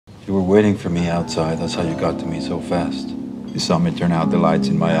You were waiting for me outside. That's how you got to me so fast. You saw me turn out the lights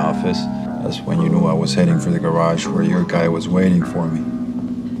in my office. That's when you knew I was heading for the garage where your guy was waiting for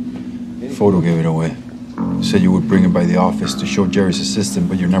me. The photo gave it away. You said you would bring it by the office to show Jerry's assistant,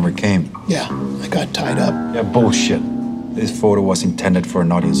 but you never came. Yeah, I got tied up. Yeah, bullshit. This photo was intended for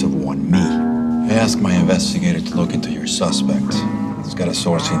an audience of one, me. I asked my investigator to look into your suspect. He's got a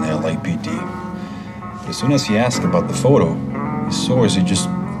source in the LAPD. But as soon as he asked about the photo, his source, he just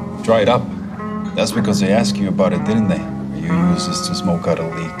dried up. That's because they asked you about it, didn't they? You used this to smoke out a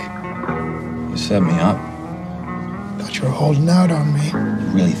leak. You set me up. Thought you were holding out on me.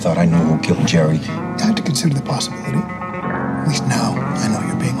 You really thought I knew who killed Jerry? I had to consider the possibility. At least now, I know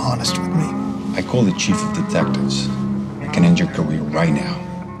you're being honest with me. I call the chief of detectives. I can end your career right now.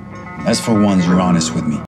 As for once, you're honest with me.